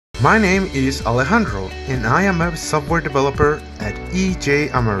My name is Alejandro and I am a software developer at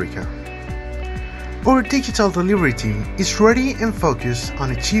eJAmerica. Our digital delivery team is ready and focused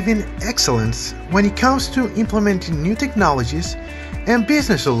on achieving excellence when it comes to implementing new technologies and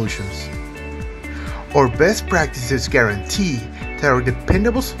business solutions. Our best practices guarantee that our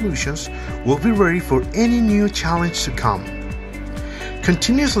dependable solutions will be ready for any new challenge to come,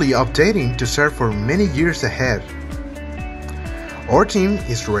 continuously updating to serve for many years ahead. Our team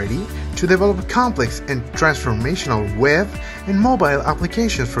is ready to develop complex and transformational web and mobile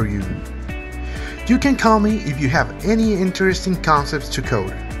applications for you. You can call me if you have any interesting concepts to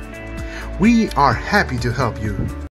code. We are happy to help you.